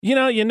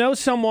You know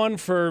someone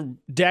for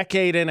a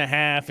decade and a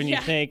half, and you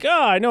think,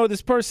 oh, I know who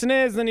this person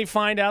is. And then you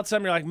find out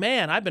something. You're like,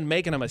 man, I've been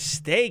making a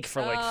mistake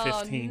for like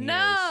 15 years.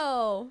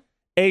 No.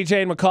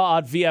 AJ and McCall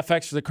on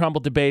VFX for the Crumble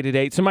Debate at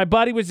 8. So my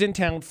buddy was in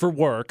town for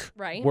work.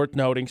 Right. Worth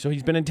noting. So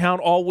he's been in town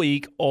all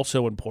week.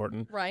 Also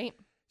important. Right.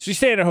 So he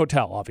stayed at a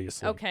hotel,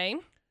 obviously. Okay.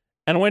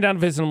 And I went down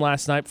to visit him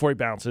last night before he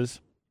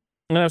bounces.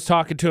 And I was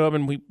talking to him,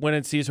 and we went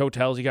and see his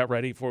hotels. He got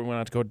ready before we went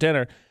out to go to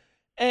dinner.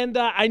 And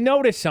I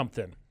noticed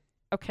something.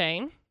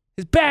 Okay.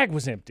 His bag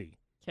was empty.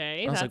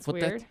 Okay, I was that's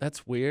like, weird.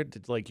 That's weird.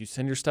 Did you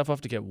send your stuff off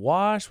to get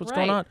washed? What's Right.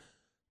 going on?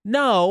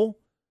 No.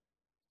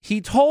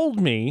 He told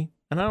me,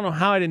 and I don't know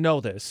how I didn't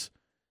know this,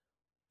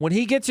 when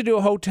he gets into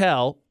a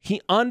hotel, he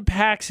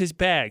unpacks his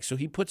bag. So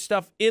he puts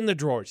stuff in the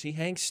drawers. He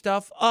hangs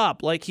stuff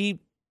up. Like he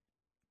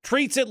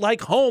treats it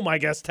like home, I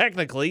guess,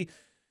 technically,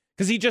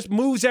 because he just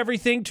moves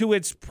everything to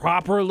its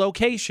proper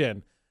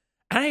location.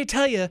 And I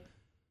tell you,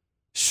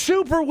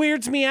 super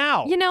weirds me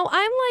out.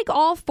 I'm like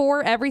all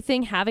for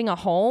everything having a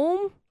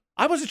home.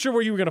 I wasn't sure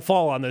where you were going to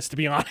fall on this, to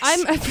be honest.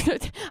 I'm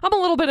a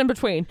little bit in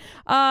between.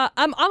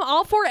 I'm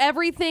all for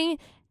everything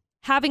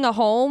having a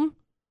home.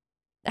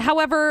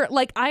 However,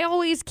 I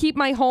always keep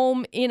my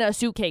home in a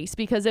suitcase,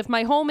 because if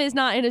my home is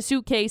not in a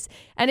suitcase,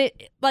 and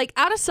it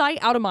out of sight,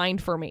 out of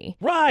mind for me.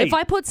 Right. If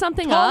I put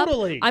something up,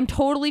 I'm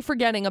totally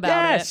forgetting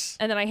about it,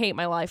 and then I hate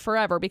my life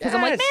forever because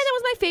I'm like, man,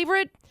 that was my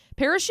favorite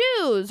pair of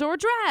shoes or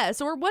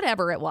dress or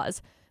whatever it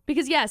was.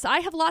 Because yes, I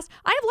have lost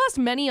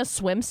many a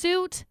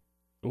swimsuit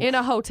in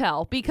a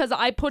hotel because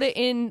I put it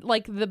in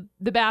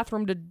the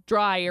bathroom to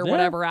dry or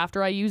whatever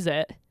after I use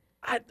it.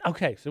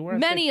 So we're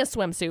many a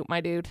swimsuit,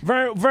 my dude.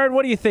 Vern,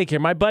 what do you think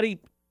here? My buddy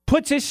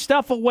puts his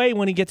stuff away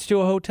when he gets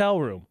to a hotel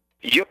room.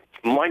 Yep,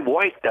 my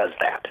wife does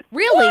that.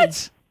 Really?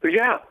 What?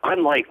 Yeah,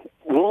 I'm like,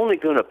 we're only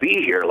going to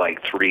be here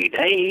 3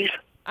 days.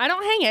 I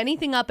don't hang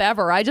anything up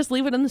ever. I just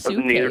leave it in the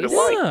suitcase. Neither do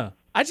I. Yeah.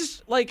 I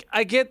just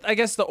I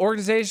guess the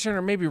organization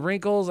or maybe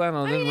wrinkles. I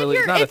don't know.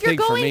 If Not a thing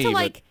for me. If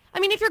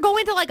you're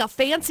going to a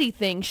fancy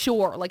thing,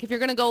 sure. If you're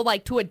going to go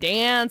to a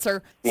dance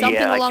or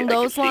something along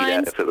those I could lines.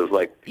 See that if it was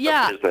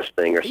a business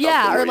thing or something.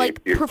 Yeah, or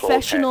your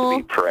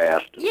professional. Clothes have to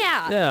be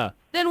pressed. Yeah.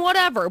 Then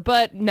whatever.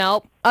 But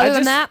no. Other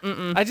than that,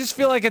 I just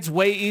feel like it's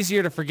way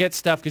easier to forget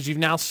stuff because you've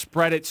now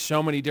spread it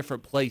so many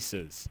different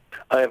places.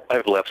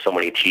 I've left so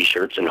many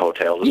T-shirts in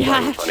hotels. It's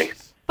not funny.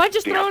 If I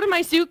just throw it in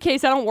my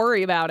suitcase, I don't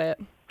worry about it.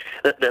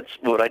 That's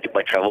what I do.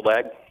 My travel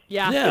bag.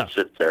 Yeah. It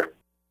sits there.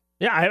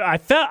 Yeah,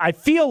 I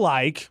feel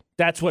like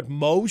that's what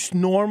most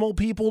normal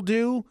people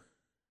do.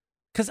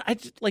 Because I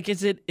just,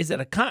 is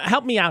it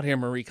help me out here,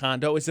 Marie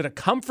Kondo? Is it a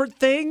comfort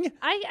thing?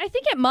 I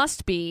think it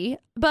must be,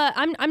 but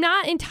I'm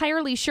not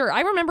entirely sure.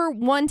 I remember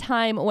one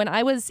time when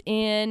I was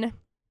in,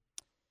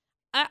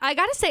 I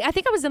gotta say, I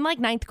think I was in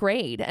 9th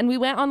grade, and we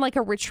went on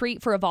a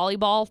retreat for a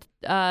volleyball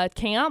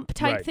camp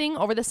type thing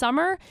over the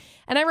summer.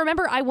 And I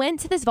remember I went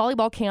to this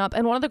volleyball camp,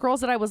 and one of the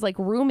girls that I was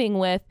rooming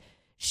with,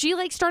 she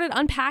started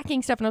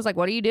unpacking stuff, and I was like,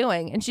 "What are you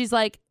doing?" And she's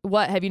like,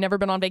 "What? Have you never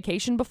been on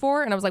vacation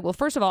before?" And I was like, "Well,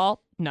 first of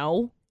all,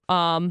 no."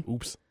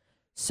 Oops.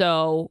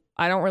 So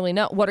I don't really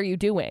know. What are you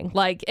doing?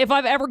 If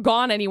I've ever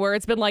gone anywhere,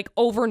 it's been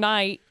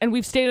overnight and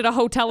we've stayed at a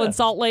hotel in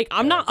Salt Lake.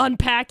 I'm not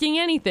unpacking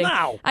anything.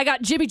 No. I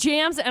got Jimmy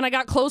Jams and I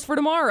got clothes for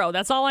tomorrow.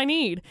 That's all I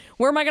need.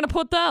 Where am I going to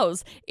put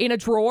those? In a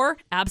drawer?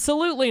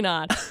 Absolutely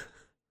not.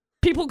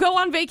 People go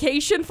on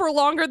vacation for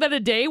longer than a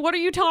day? What are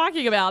you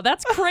talking about?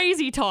 That's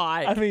crazy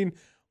talk. I mean,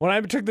 when I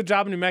took the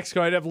job in New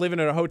Mexico, I'd have living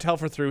in a hotel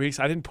for 3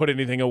 weeks. I didn't put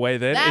anything away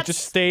then. It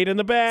just stayed in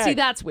the bag. See,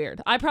 that's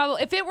weird. I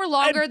probably, if it were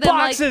longer and than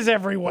boxes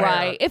everywhere.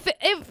 Right. If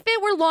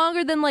it were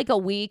longer than a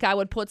week, I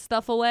would put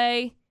stuff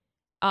away.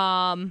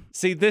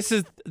 See, this.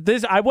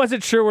 I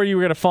wasn't sure where you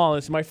were gonna fall on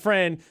this. My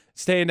friend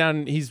staying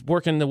down, he's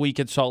working the week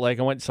at Salt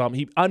Lake. I went and saw him.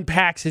 He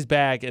unpacks his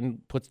bag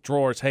and puts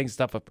drawers, hangs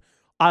stuff up.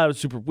 That was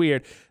super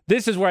weird.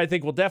 This is where I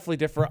think we'll definitely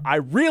differ. I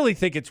really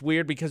think it's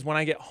weird because when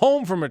I get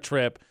home from a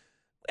trip,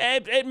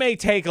 it may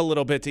take a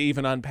little bit to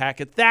even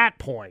unpack at that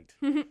point.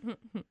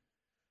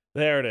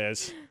 There it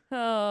is.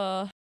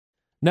 Now,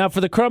 for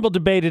the Crumble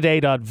Debate at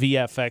 8 on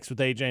VFX with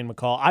AJ and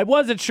McCall, I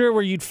wasn't sure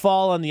where you'd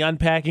fall on the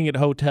unpacking at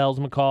hotels,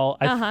 McCall.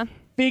 I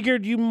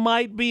figured you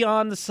might be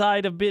on the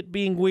side of it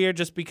being weird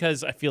just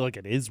because I feel like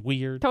it is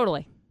weird.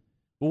 Totally.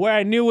 Where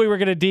I knew we were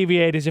going to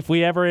deviate is if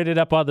we ever ended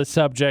up on the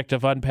subject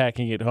of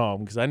unpacking at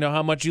home, because I know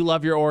how much you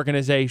love your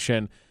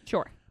organization.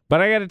 Sure.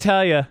 But I got to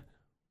tell you,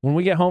 when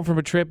we get home from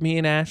a trip, me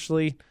and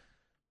Ashley,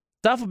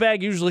 duffel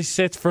bag usually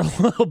sits for a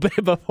little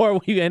bit before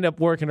we end up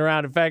working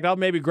around. In fact, I'll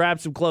maybe grab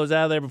some clothes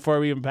out of there before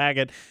we even pack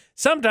it.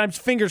 Sometimes,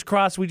 fingers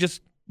crossed, we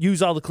just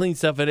use all the clean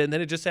stuff in it, and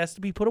then it just has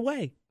to be put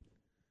away.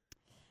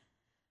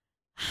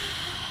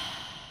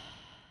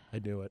 I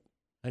knew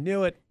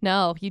it.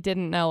 No, you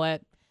didn't know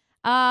it.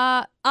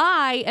 I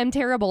am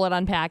terrible at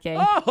unpacking.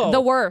 Oh. The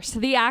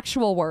worst. The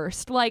actual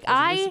worst.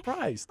 I was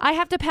surprised. I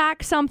have to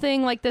pack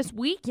something this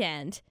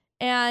weekend,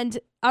 and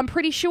I'm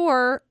pretty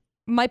sure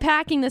my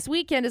packing this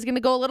weekend is going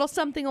to go a little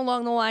something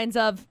along the lines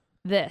of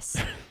this.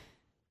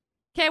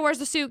 Okay, where's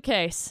the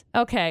suitcase?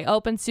 Okay,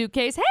 open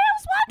suitcase. Hey, I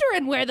was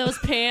wondering where those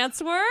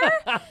pants were.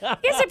 Guess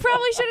I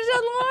probably should have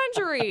done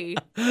laundry.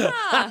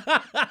 Huh.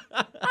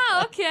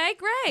 Oh, okay,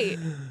 great.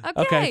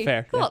 Okay,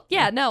 fair. cool.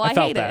 Yeah, no, I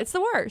felt hate that. it. It's the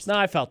worst. No,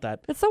 I felt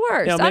that. It's the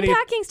worst. You know,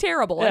 Unpacking's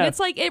terrible. And Yeah. it's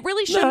like, it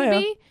really shouldn't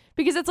be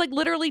because it's like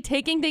literally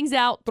taking things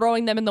out,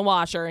 throwing them in the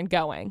washer and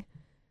going.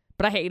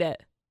 But I hate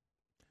it.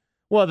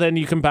 Well, then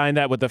you combine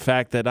that with the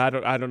fact that I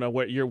don't know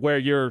where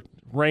your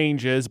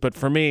range is, but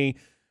for me,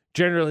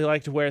 generally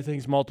like to wear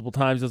things multiple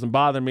times, doesn't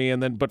bother me.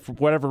 And then, but for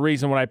whatever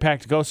reason, when I pack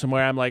to go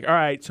somewhere, I'm like, all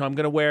right, so I'm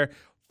going to wear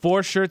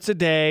 4 shirts a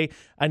day.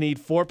 I need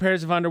 4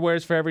 pairs of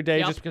underwears for every day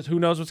just because who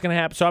knows what's going to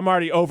happen. So I'm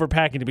already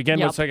overpacking to begin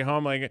with. So I get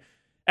home like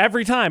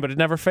every time, but it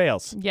never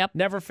fails. Yep.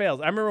 Never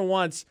fails. I remember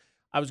once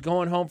I was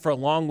going home for a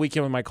long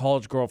weekend with my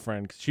college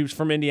girlfriend 'cause she was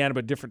from Indiana,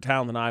 but a different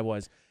town than I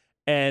was.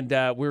 And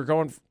we were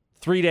going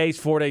 3 days,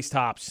 4 days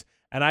tops.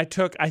 And I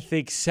took, I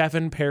think,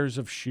 7 pairs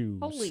of shoes.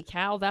 Holy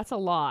cow, that's a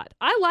lot.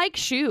 I like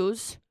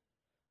shoes.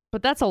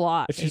 But that's a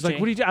lot. And she's AJ. like,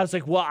 what do you do? I was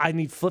like, well, I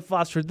need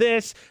flip-flops for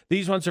this.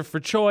 These ones are for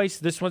choice.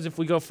 This one's if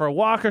we go for a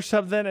walk or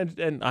something.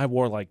 And I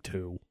wore like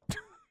 2.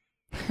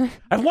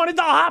 I wanted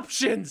the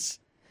options.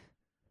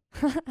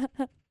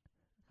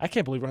 I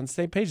can't believe we're on the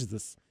same page as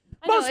this.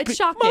 I know, it's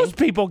shocking. Most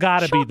people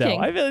gotta be, though.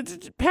 Shocking. I mean,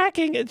 it's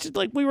packing, it's just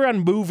like we were on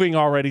moving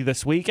already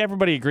this week.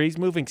 Everybody agrees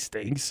moving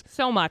stinks.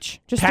 So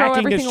much. Just Packing throw is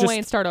everything just away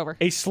and start over.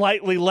 A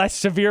slightly less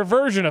severe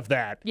version of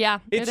that. Yeah,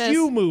 It's it is.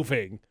 you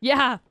moving.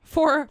 Yeah,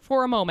 for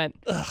a moment.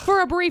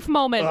 For a brief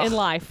moment in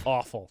life.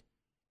 Awful.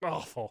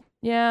 Awful.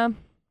 Yeah.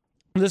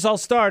 This all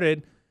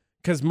started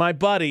because my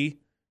buddy,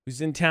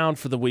 who's in town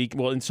for the week,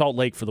 well, in Salt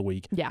Lake for the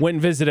week, went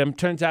and visited him.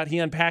 Turns out he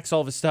unpacks all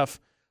of his stuff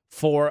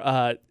for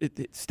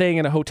staying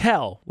in a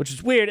hotel, which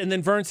is weird. And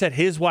then Vern said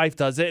his wife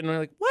does it. And we're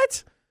like,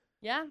 what?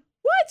 Yeah.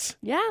 What?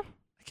 Yeah.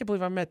 I can't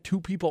believe I met 2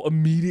 people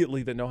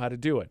immediately that know how to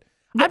do it.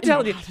 I'm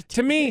telling you,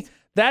 to me,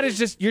 that is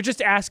just, you're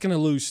just asking to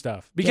lose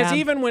stuff. Because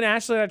even when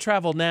Ashley and I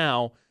travel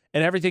now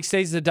and everything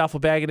stays in a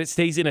duffel bag and it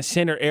stays in a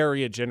center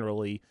area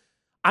generally,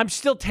 I'm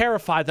still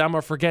terrified that I'm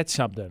going to forget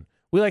something.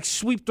 We like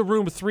sweep the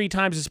room 3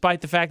 times despite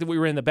the fact that we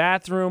were in the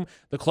bathroom,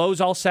 the clothes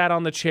all sat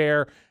on the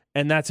chair,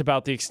 and that's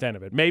about the extent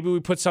of it. Maybe we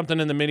put something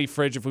in the mini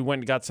fridge if we went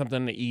and got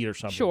something to eat or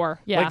something. Sure,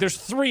 yeah. Like there's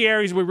 3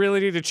 areas we really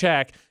need to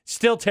check.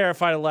 Still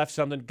terrified I left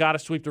something. Got to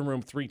sweep the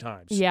room 3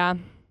 times. Yeah.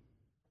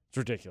 It's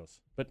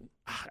ridiculous. But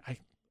I'm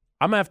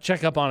going to have to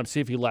check up on him, see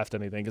if he left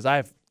anything, because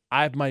I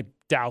have my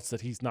doubts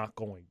that he's not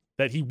going,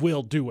 that he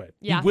will do it.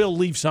 Yeah. He will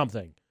leave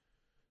something.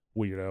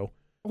 Weirdo.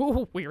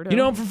 Ooh, weirdo. You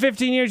know him for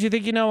 15 years, you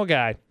think you know a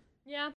guy. Yeah.